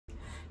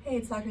Hey,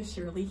 it's Dr.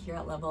 Shirley here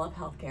at Level Up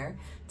Healthcare.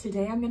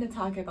 Today I'm going to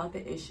talk about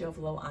the issue of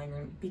low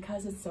iron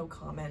because it's so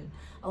common.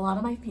 A lot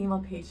of my female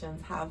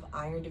patients have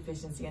iron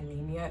deficiency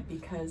anemia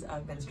because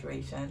of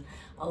menstruation.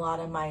 A lot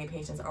of my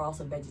patients are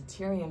also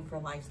vegetarian for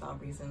lifestyle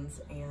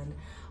reasons, and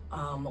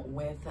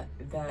with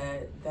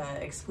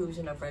the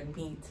exclusion of red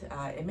meat,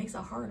 it makes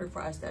it harder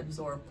for us to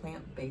absorb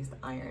plant-based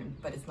iron,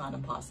 but it's not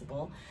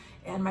impossible.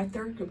 And my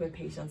third group of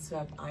patients who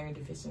have iron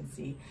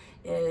deficiency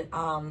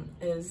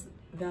is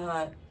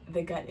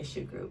the gut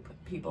issue group,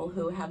 people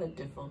who have a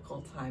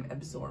difficult time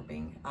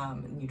absorbing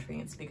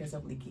nutrients because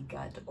of leaky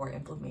gut or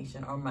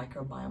inflammation or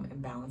microbiome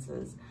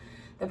imbalances.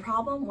 The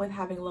problem with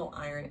having low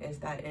iron is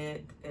that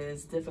it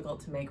is difficult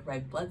to make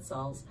red blood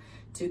cells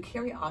to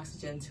carry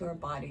oxygen to our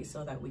body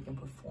so that we can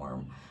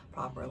perform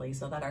properly,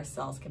 so that our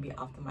cells can be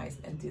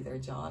optimized and do their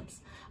jobs.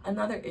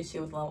 Another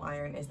issue with low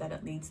iron is that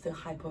it leads to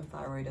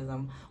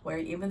hypothyroidism, where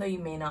even though you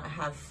may not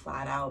have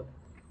flat out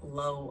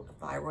low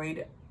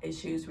thyroid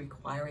issues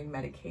requiring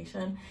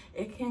medication,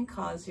 it can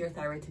cause your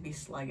thyroid to be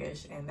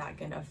sluggish, and that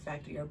can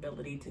affect your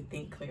ability to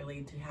think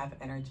clearly, to have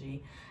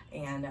energy,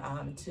 and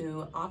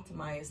to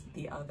optimize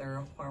the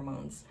other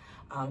hormones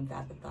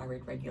that the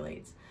thyroid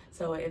regulates.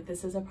 So if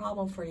this is a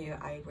problem for you,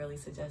 I really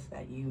suggest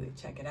that you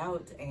check it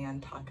out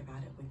and talk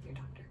about it with your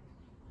doctor.